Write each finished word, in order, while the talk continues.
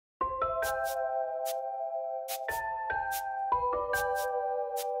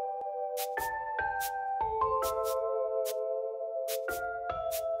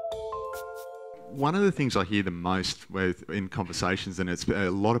One of the things I hear the most in conversations, and it's a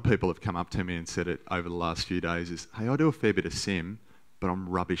lot of people have come up to me and said it over the last few days, is, hey, I do a fair bit of sim, but I'm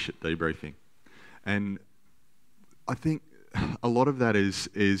rubbish at debriefing. And I think a lot of that is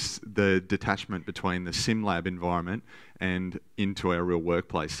the detachment between the sim lab environment and into our real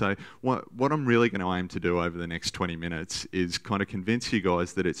workplace. So what I'm really going to aim to do over the next 20 minutes is kind of convince you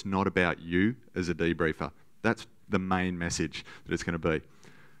guys that it's not about you as a debriefer. That's the main message that it's going to be.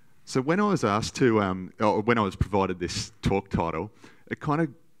 So when I was asked to, when I was provided this talk title, it kind of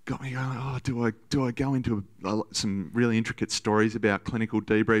got me going, oh, do I go into some really intricate stories about clinical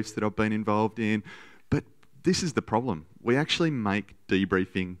debriefs that I've been involved in? But this is the problem. We actually make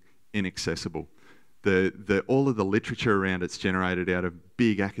debriefing inaccessible. All of the literature around it's generated out of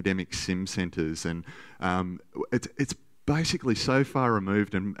big academic sim centres, and it's basically so far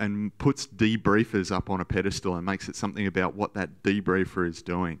removed and puts debriefers up on a pedestal and makes it something about what that debriefer is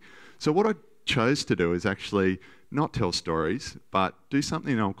doing. So what I chose to do is actually not tell stories, but do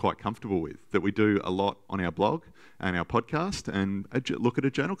something that I'm quite comfortable with, that we do a lot on our blog and our podcast, and look at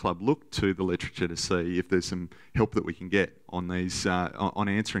a journal club, look to the literature to see if there's some help that we can get on these, on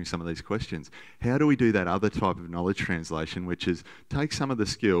answering some of these questions. How do we do that other type of knowledge translation, which is take some of the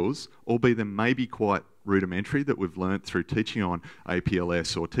skills, albeit them maybe quite rudimentary, that we've learnt through teaching on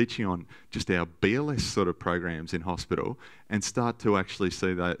APLS or teaching on just our BLS sort of programs in hospital, and start to actually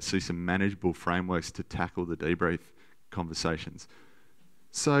see some manageable frameworks to tackle the debrief conversations.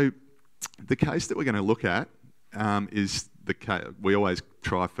 So the case that we're going to look at is we always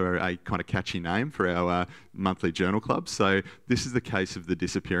try for a kind of catchy name for our monthly journal club. So this is the case of the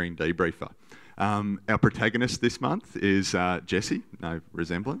disappearing debriefer. Our protagonist this month is Jesse, no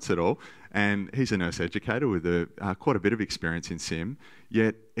resemblance at all, and he's a nurse educator with quite a bit of experience in sim,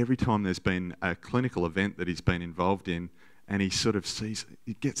 yet every time there's been a clinical event that he's been involved in, and he sort of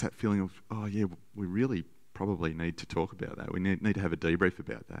he gets that feeling of, oh yeah, we really probably need to talk about that. We need to have a debrief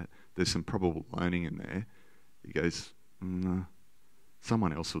about that. There's some probable learning in there. He goes, no,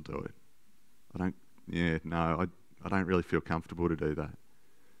 someone else will do it. I don't really feel comfortable to do that.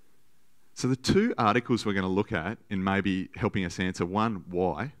 So the two articles we're going to look at in maybe helping us answer, one,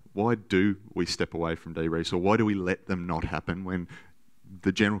 why? Why do we step away from debriefs, or why do we let them not happen when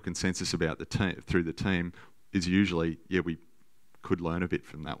the general consensus about the team, through the team, is usually, yeah, we could learn a bit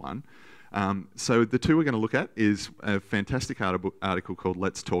from that one. So the two we're going to look at is a fantastic article called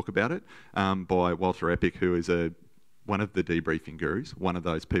Let's Talk About It by Walter Epic, who is one of the debriefing gurus, one of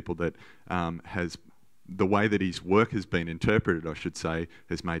those people that has, the way that his work has been interpreted, I should say,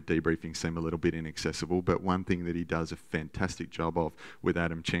 has made debriefing seem a little bit inaccessible. But one thing that he does a fantastic job of with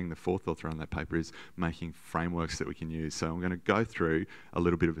Adam Cheng, the fourth author on that paper, is making frameworks that we can use. So I'm going to go through a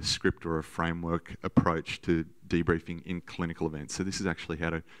little bit of a script or a framework approach to debriefing in clinical events. So this is actually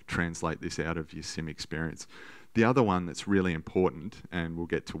how to translate this out of your sim experience. The other one that's really important, and we'll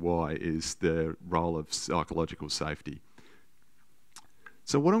get to why, is the role of psychological safety.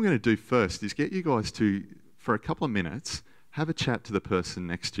 So what I'm going to do first is get you guys to, for a couple of minutes, have a chat to the person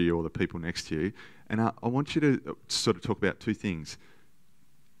next to you or the people next to you, and I want you to sort of talk about two things.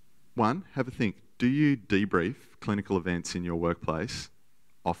 One, have a think. Do you debrief clinical events in your workplace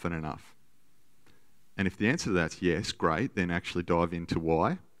often enough? And if the answer to that's yes, great, then actually dive into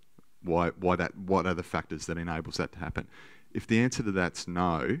why. Why that? What are the factors that enables that to happen? If the answer to that's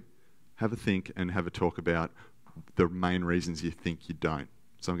no, have a think and have a talk about the main reasons you think you don't.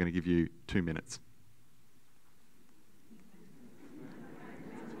 So I'm going to give you 2 minutes.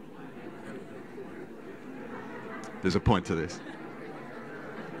 There's a point to this.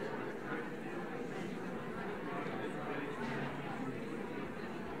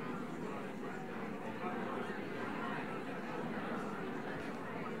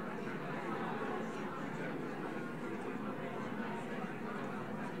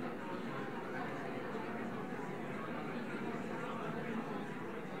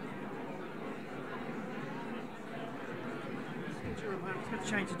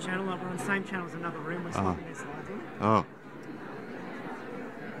 Change the channel up. We're on the same channel as another room. We're swapping their slides in. Oh.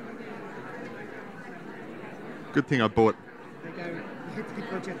 Good thing I bought. They go, you hit the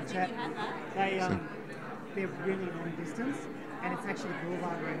people at the chat. They're really long distance, and it's actually the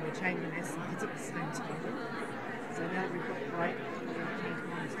boulevard room. We're changing their slides at the same time. So now that we've got break, we're going to change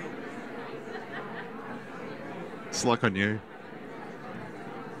mine instead. It's like I knew.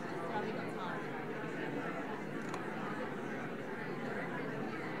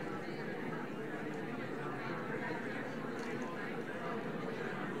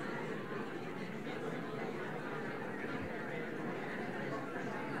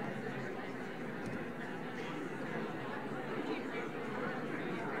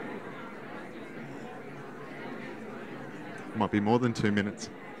 Might be more than 2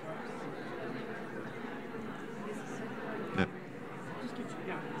 minutes. Yep.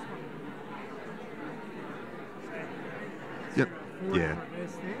 Yep. Yeah.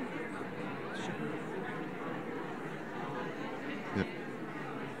 Yep.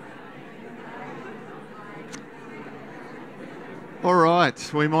 All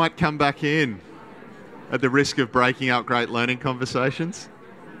right, we might come back in at the risk of breaking up great learning conversations.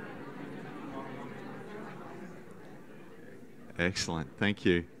 Excellent, thank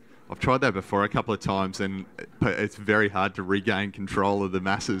you. I've tried that before a couple of times and it's very hard to regain control of the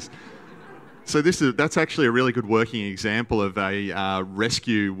masses. So that's actually a really good working example of a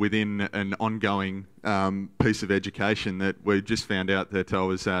rescue within an ongoing piece of education that we just found out that I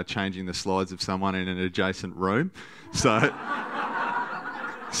was changing the slides of someone in an adjacent room. So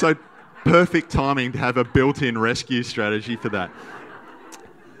perfect timing to have a built-in rescue strategy for that.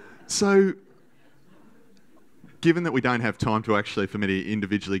 So given that we don't have time to actually, for me to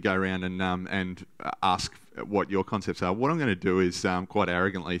individually go around and ask what your concepts are, what I'm going to do is quite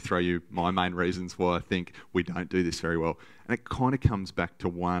arrogantly throw you my main reasons why I think we don't do this very well. And it kind of comes back to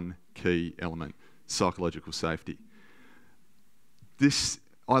one key element, psychological safety.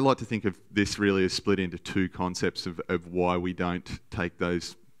 I like to think of this really as split into two concepts of why we don't take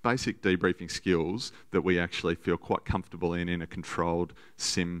those basic debriefing skills that we actually feel quite comfortable in a controlled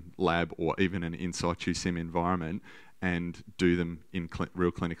sim lab or even an in situ sim environment and do them in real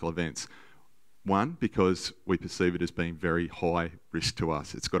clinical events. One, because we perceive it as being very high risk to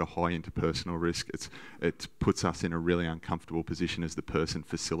us. It's got a high interpersonal risk. It puts us in a really uncomfortable position as the person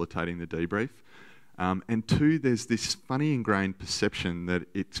facilitating the debrief. And two, there's this funny ingrained perception that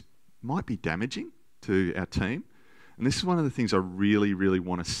it might be damaging to our team. And this is one of the things I really, really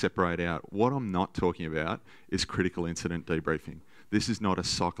want to separate out. What I'm not talking about is critical incident debriefing. This is not a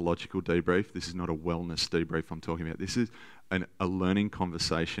psychological debrief. This is not a wellness debrief I'm talking about. This is a learning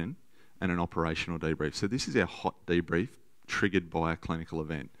conversation and an operational debrief. So this is our hot debrief triggered by a clinical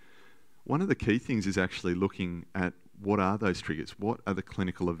event. One of the key things is actually looking at what are those triggers? What are the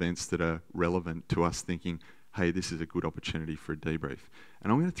clinical events that are relevant to us thinking, hey, this is a good opportunity for a debrief?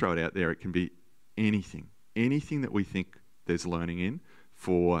 And I'm going to throw it out there. It can be anything that we think there's learning in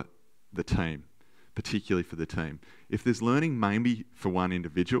for the team, particularly for the team. If there's learning maybe for one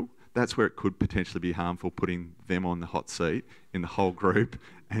individual, that's where it could potentially be harmful, putting them on the hot seat in the whole group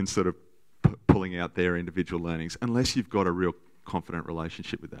and sort of pulling out their individual learnings, unless you've got a real confident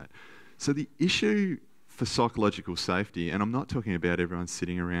relationship with that. So the issue for psychological safety, and I'm not talking about everyone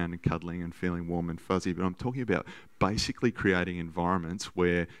sitting around and cuddling and feeling warm and fuzzy, but I'm talking about basically creating environments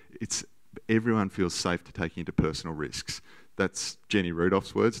where everyone feels safe to take interpersonal risks. That's Jenny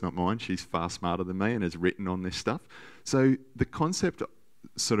Rudolph's words, not mine. She's far smarter than me and has written on this stuff. So the concept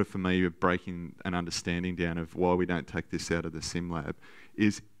sort of for me of breaking an understanding down of why we don't take this out of the sim lab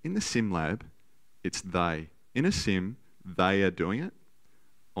is in the sim lab, it's they. In a sim, they are doing it.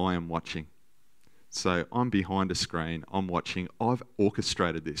 I am watching. So I'm behind a screen, I'm watching, I've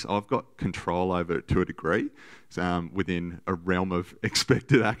orchestrated this. I've got control over it to a degree within a realm of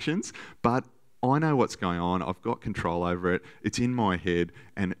expected actions, but I know what's going on, I've got control over it, it's in my head,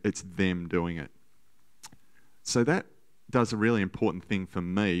 and it's them doing it. So that does a really important thing for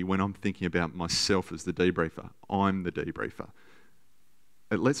me when I'm thinking about myself as the debriefer. I'm the debriefer.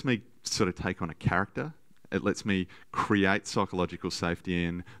 It lets me sort of take on a character. It lets me create psychological safety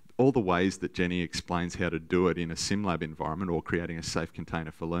in all the ways that Jenny explains how to do it in a SimLab environment or creating a safe container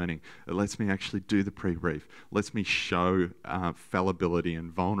for learning. It lets me actually do the pre-brief, lets me show fallibility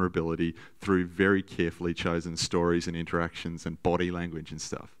and vulnerability through very carefully chosen stories and interactions and body language and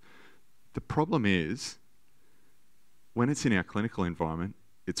stuff. The problem is, when it's in our clinical environment,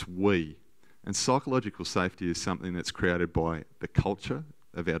 it's we. And psychological safety is something that's created by the culture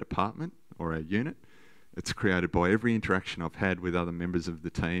of our department or our unit. It's created by every interaction I've had with other members of the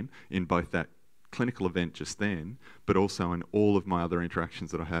team in both that clinical event just then, but also in all of my other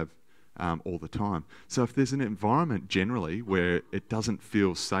interactions that I have all the time. So if there's an environment generally where it doesn't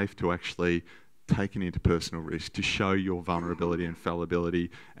feel safe to actually take an interpersonal risk, to show your vulnerability and fallibility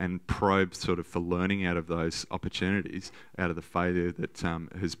and probe sort of for learning out of those opportunities, out of the failure that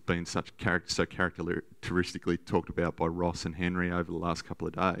has been so characteristically talked about by Ross and Henry over the last couple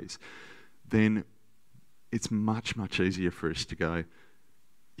of days, then it's much, much easier for us to go,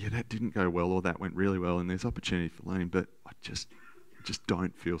 yeah, that didn't go well or that went really well and there's opportunity for learning, but I just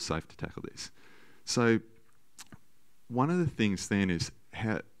don't feel safe to tackle this. So one of the things then is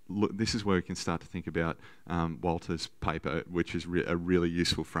look, this is where we can start to think about Walter's paper, which is a really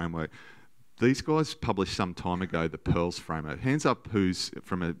useful framework. These guys published some time ago the Pearls framework. Hands up who's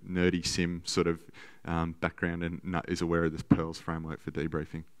from a nerdy sim sort of background and is aware of this Pearls framework for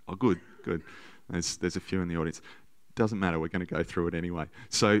debriefing? Oh, good, good. There's a few in the audience. Doesn't matter, we're going to go through it anyway.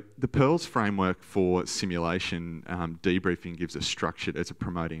 So the Pearls framework for simulation debriefing gives a structured, it's a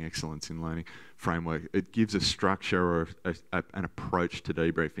promoting excellence in learning framework. It gives a structure or an approach to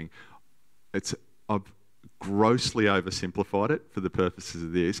debriefing. I've grossly oversimplified it for the purposes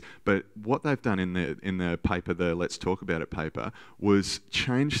of this, but what they've done in the paper, the Let's Talk About It paper, was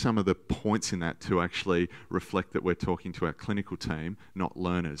change some of the points in that to actually reflect that we're talking to our clinical team, not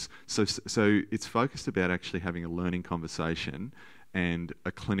learners. So it's focused about actually having a learning conversation and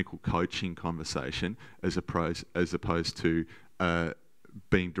a clinical coaching conversation as opposed to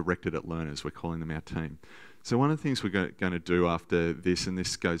being directed at learners. We're calling them our team. So one of the things we're going to do after this, and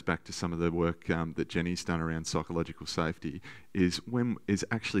this goes back to some of the work that Jenny's done around psychological safety, is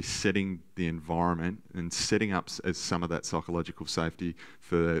actually setting the environment and setting up as some of that psychological safety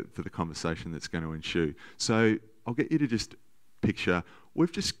for the conversation that's going to ensue. So I'll get you to just picture,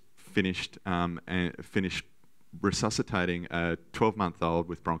 we've just finished resuscitating a 12-month-old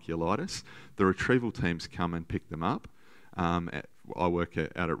with bronchiolitis. The retrieval teams come and pick them up. I work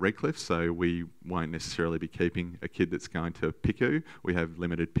out at Redcliffe, so we won't necessarily be keeping a kid that's going to PICU. We have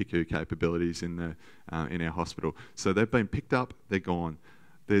limited PICU capabilities in our hospital. So they've been picked up, they're gone.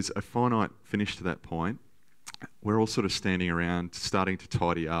 There's a finite finish to that point. We're all sort of standing around, starting to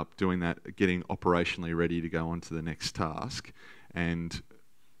tidy up, doing that, getting operationally ready to go on to the next task. And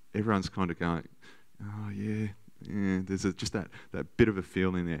everyone's kind of going, oh yeah, there's just that bit of a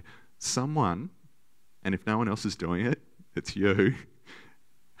feeling there. Someone, and if no one else is doing it, it's you,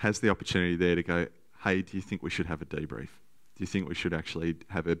 has the opportunity there to go, hey, do you think we should have a debrief? Do you think we should actually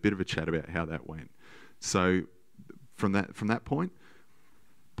have a bit of a chat about how that went? So from that point,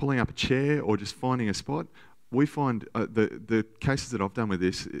 pulling up a chair or just finding a spot, we find the cases that I've done with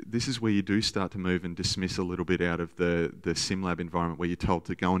this is where you do start to move and dismiss a little bit out of the sim lab environment where you're told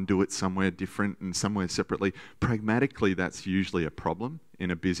to go and do it somewhere different and somewhere separately. Pragmatically, that's usually a problem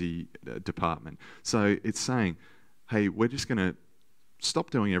in a busy department. So it's saying, hey, we're just going to stop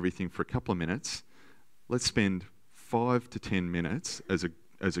doing everything for a couple of minutes. Let's spend 5 to 10 minutes as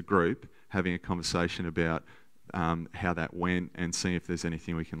a group having a conversation about how that went and seeing if there's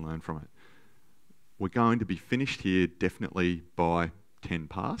anything we can learn from it. We're going to be finished here definitely by 10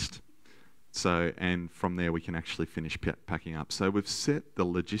 past. So, and from there we can actually finish packing up. So we've set the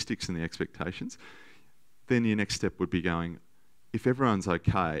logistics and the expectations. Then your next step would be going, if everyone's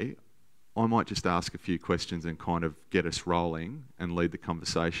okay, I might just ask a few questions and kind of get us rolling and lead the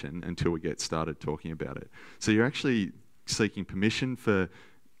conversation until we get started talking about it. So you're actually seeking permission for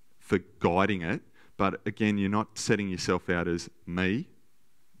guiding it, but again, you're not setting yourself out as me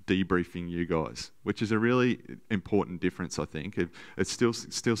debriefing you guys, which is a really important difference, I think. It's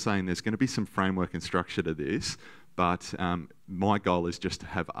still saying there's going to be some framework and structure to this, but my goal is just to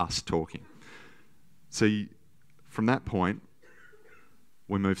have us talking. So from that point,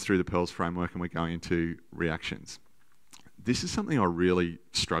 we move through the Pearls framework and we're going into reactions. This is something I really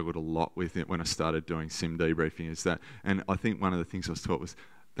struggled a lot with when I started doing sim debriefing, is that, and I think one of the things I was taught was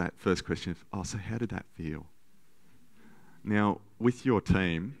that first question of, oh, so how did that feel? Now, with your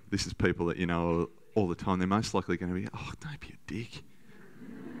team, this is people that you know all the time, they're most likely going to be, oh, don't be a dick.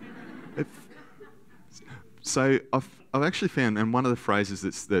 So I've actually found, and one of the phrases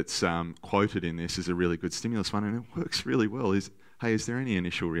that's quoted in this is a really good stimulus one, and it works really well, is, hey, is there any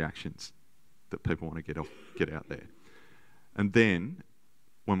initial reactions that people want to get out there? And then,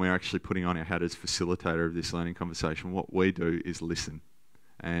 when we're actually putting on our hat as facilitator of this learning conversation, what we do is listen.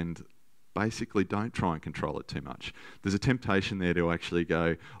 And basically don't try and control it too much. There's a temptation there to actually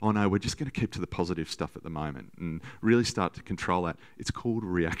go, oh no, we're just going to keep to the positive stuff at the moment and really start to control that. It's called a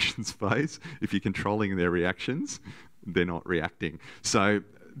reactions phase. If you're controlling their reactions, they're not reacting. So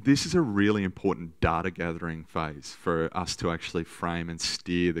this is a really important data gathering phase for us to actually frame and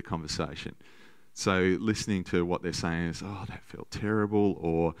steer the conversation. So listening to what they're saying is, oh, that felt terrible,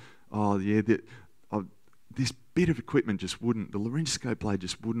 or, oh yeah, this bit of equipment just wouldn't, the laryngoscope blade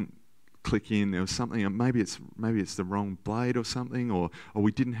just wouldn't click in. There was something, maybe it's the wrong blade or something, or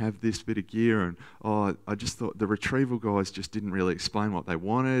we didn't have this bit of gear, and I just thought the retrieval guys just didn't really explain what they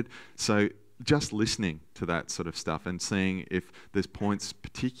wanted. So just listening to that sort of stuff and seeing if there's points,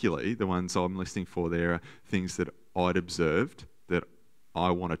 particularly the ones I'm listening for, there are things that I'd observed that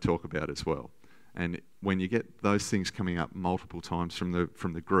I want to talk about as well. And when you get those things coming up multiple times from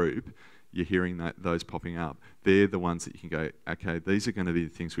the group, you're hearing those popping up. They're the ones that you can go, okay, these are going to be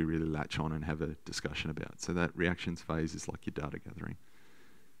the things we really latch on and have a discussion about. So that reactions phase is like your data gathering.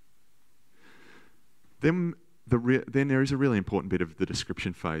 Then there is a really important bit of the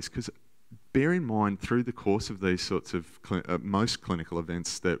description phase, because bear in mind, through the course of these sorts of most clinical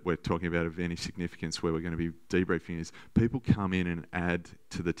events that we're talking about of any significance where we're going to be debriefing, is people come in and add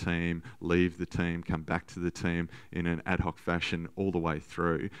to the team, leave the team, come back to the team in an ad hoc fashion all the way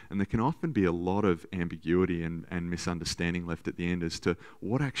through. And there can often be a lot of ambiguity and misunderstanding left at the end as to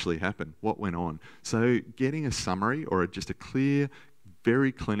what actually happened, what went on. So getting a summary or just a clear,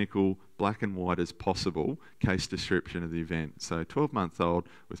 very clinical, black and white as possible case description of the event. So 12-month-old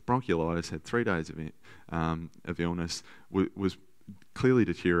with bronchiolitis, had 3 days of illness, was clearly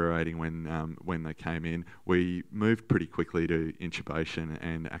deteriorating when they came in. We moved pretty quickly to intubation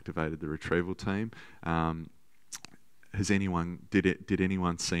and activated the retrieval team. Did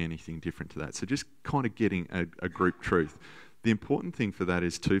anyone see anything different to that? So just kind of getting a group truth. The important thing for that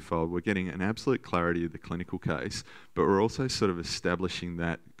is twofold. We're getting an absolute clarity of the clinical case, but we're also sort of establishing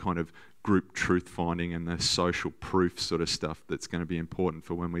that kind of group truth finding and the social proof sort of stuff that's going to be important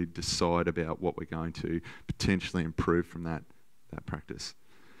for when we decide about what we're going to potentially improve from that practice.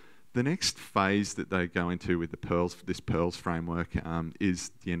 The next phase that they go into with this PEARLS framework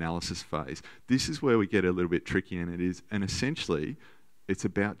is the analysis phase. This is where we get a little bit tricky, and essentially it's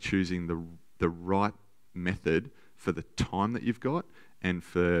about choosing the right method for the time that you've got and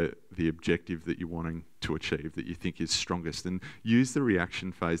for the objective that you're wanting to achieve that you think is strongest, and use the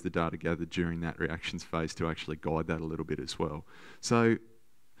reaction phase, the data gathered during that reactions phase, to actually guide that a little bit as well. So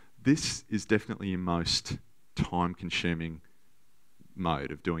this is definitely your most time-consuming mode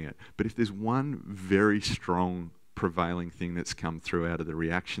of doing it. But if there's one very strong prevailing thing that's come through out of the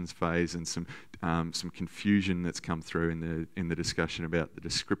reactions phase and some confusion that's come through in the discussion about the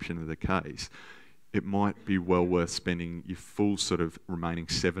description of the case, it might be well worth spending your full sort of remaining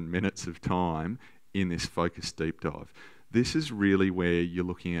 7 minutes of time in this focused deep dive. This is really where you're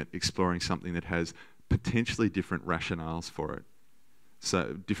looking at exploring something that has potentially different rationales for it.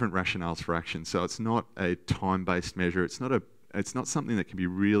 So different rationales for action. So it's not a time-based measure. It's not something that can be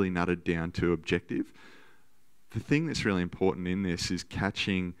really nutted down to objective. The thing that's really important in this is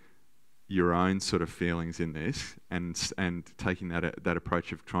catching your own sort of feelings in this and taking that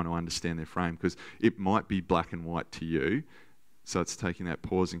approach of trying to understand their frame, because it might be black and white to you. So it's taking that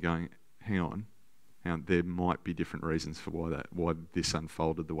pause and going, hang on, there might be different reasons for why this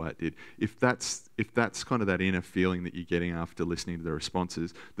unfolded the way it did. If that's kind of that inner feeling that you're getting after listening to the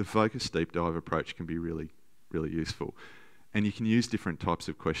responses, the focused deep dive approach can be really, really useful. And you can use different types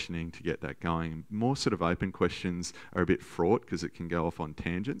of questioning to get that going. More sort of open questions are a bit fraught because it can go off on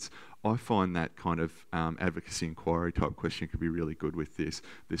tangents. I find that kind of advocacy inquiry type question could be really good with this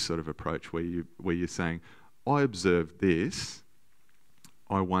sort of approach where you're saying, I observed this,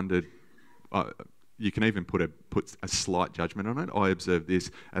 I wondered, you can even put a slight judgment on it. I observed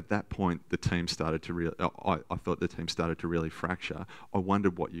this. At that point, the team started to I thought the team started to really fracture. I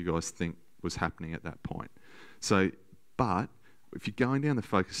wondered what you guys think was happening at that point. So, but if you're going down the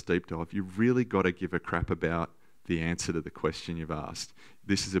focused deep dive, you've really got to give a crap about the answer to the question you've asked.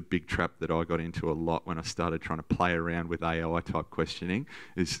 This is a big trap that I got into a lot when I started trying to play around with AI type questioning,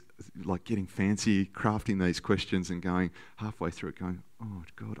 is like getting fancy, crafting these questions and going halfway through it going, oh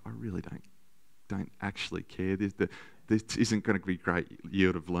God, I really don't actually care. This isn't going to be great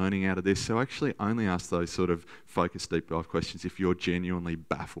yield of learning out of this. So actually only ask those sort of focused deep dive questions if you're genuinely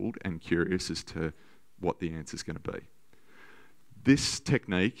baffled and curious as to what the answer is going to be. This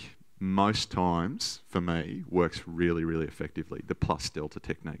technique, most times, for me, works really, really effectively, the plus delta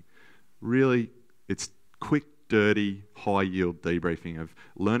technique. Really, it's quick, dirty, high-yield debriefing of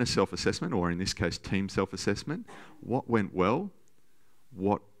learner self-assessment, or in this case, team self-assessment. What went well?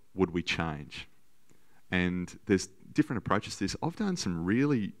 What would we change? And there's different approaches to this. I've done some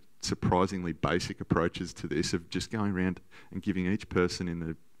really surprisingly basic approaches to this of just going around and giving each person in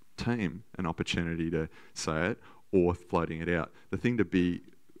the team an opportunity to say it, or floating it out. The thing to be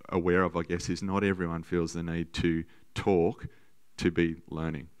aware of, I guess, is not everyone feels the need to talk to be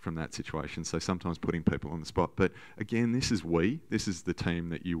learning from that situation. So sometimes putting people on the spot. But again, this is the team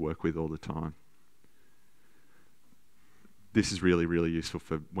that you work with all the time. This is really, really useful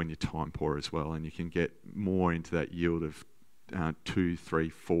for when you're time poor as well, and you can get more into that yield of 2, 3,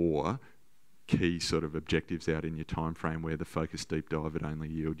 4 key sort of objectives out in your time frame, where the focused deep dive would only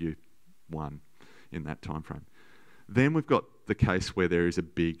yield you 1 in that time frame. Then we've got the case where there is a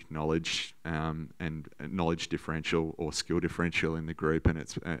big knowledge and knowledge differential or skill differential in the group,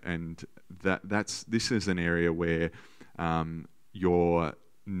 and this is an area where your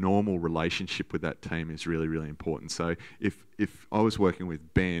normal relationship with that team is really, really important. So if I was working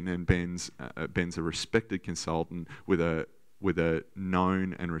with Ben, and Ben's a respected consultant with a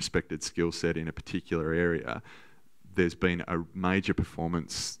known and respected skill set in a particular area, there's been a major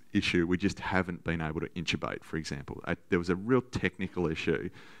performance issue. We just haven't been able to intubate, for example. There was a real technical issue,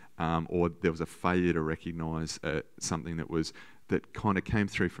 or there was a failure to recognise something that kind of came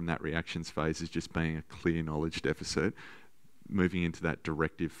through from that reactions phase as just being a clear knowledge deficit. Moving into that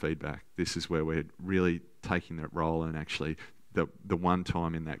directive feedback, this is where we're really taking that role, and actually the one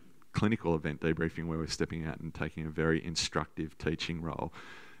time in that clinical event debriefing where we're stepping out and taking a very instructive teaching role.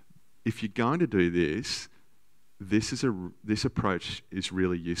 If you're going to do this, this approach is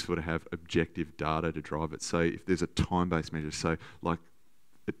really useful to have objective data to drive it. So if there's a time-based measure, so like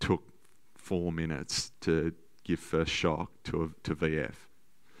it took 4 minutes to give first shock to VF.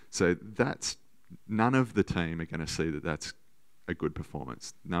 So that's, none of the team are going to see that that's a good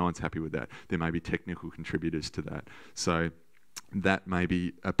performance. No one's happy with that. There may be technical contributors to that. So that may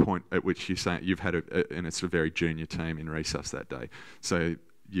be a point at which you say you've had and it's a very junior team in resus that day. So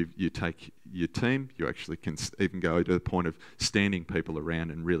you take your team, you actually can even go to the point of standing people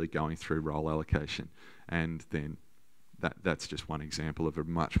around and really going through role allocation. And then that's just one example of a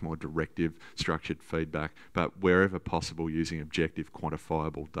much more directive, structured feedback, but wherever possible using objective,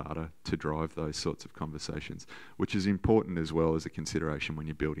 quantifiable data to drive those sorts of conversations, which is important as well as a consideration when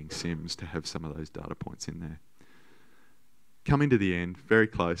you're building sims to have some of those data points in there. Coming to the end, very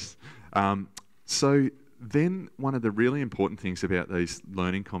close. So then one of the really important things about these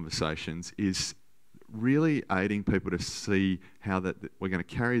learning conversations is really aiding people to see how that we're going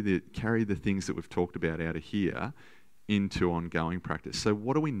to carry the things that we've talked about out of here into ongoing practice. So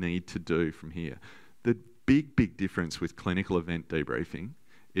what do we need to do from here? The big difference with clinical event debriefing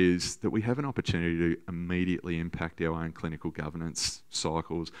is that we have an opportunity to immediately impact our own clinical governance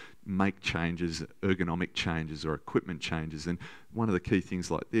cycles, make changes, ergonomic changes or equipment changes. And one of the key things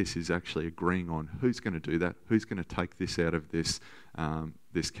like this is actually agreeing on who's going to do that, who's going to take this out of this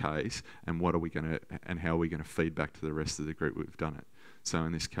this case, and what are we going to, and how are we going to feed back to the rest of the group we've done it. So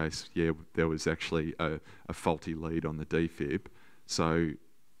in this case, yeah, there was actually a faulty lead on the DFib. So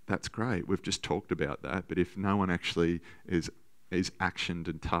that's great. We've just talked about that. But if no one actually is actioned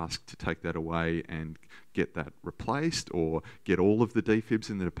and tasked to take that away and get that replaced, or get all of the DFibs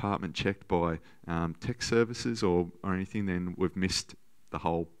in the department checked by tech services or anything, then we've missed the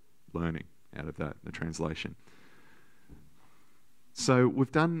whole learning out of that, the translation. So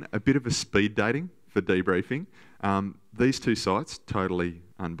we've done a bit of a speed dating for debriefing. These two sites, totally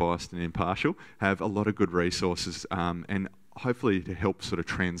unbiased and impartial, have a lot of good resources and hopefully to help sort of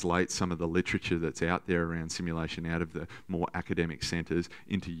translate some of the literature that's out there around simulation out of the more academic centres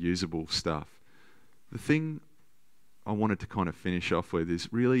into usable stuff. The thing I wanted to kind of finish off with is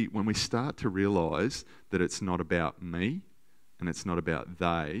really when we start to realise that it's not about me and it's not about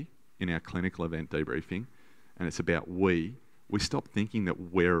they in our clinical event debriefing, and it's about we stop thinking that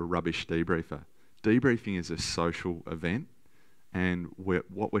we're a rubbish debriefer. Debriefing is a social event, and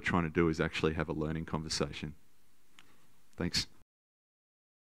what we're trying to do is actually have a learning conversation. Thanks.